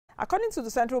According to the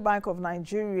Central Bank of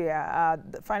Nigeria,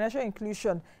 the financial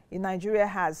inclusion in Nigeria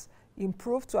has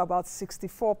improved to about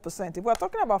 64%. If we're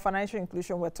talking about financial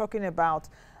inclusion, we're talking about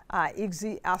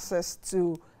easy access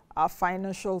to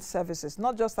financial services,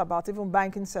 not just about even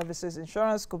banking services.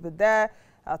 Insurance could be there,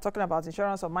 talking about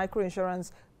insurance or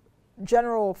microinsurance,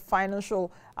 general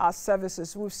financial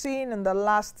services. We've seen in the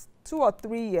last 2 or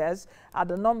 3 years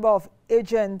the number of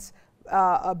agents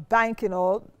banking,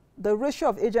 or the ratio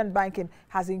of agent banking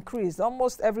has increased.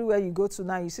 Almost everywhere you go to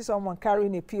now, you see someone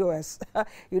carrying a POS.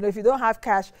 You know, if you don't have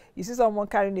cash, you see someone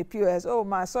carrying a POS.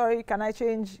 Oh, sorry, can I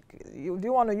change? Do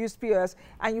you want to use POS?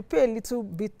 And you pay a little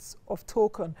bit of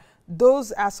token.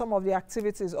 Those are some of the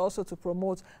activities also to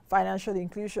promote financial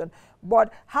inclusion.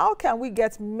 But how can we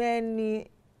get many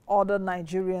other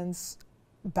Nigerians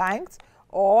banked?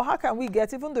 Or how can we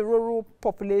get even the rural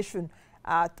population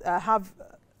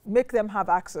make them have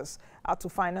access to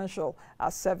financial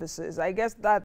services? I guess that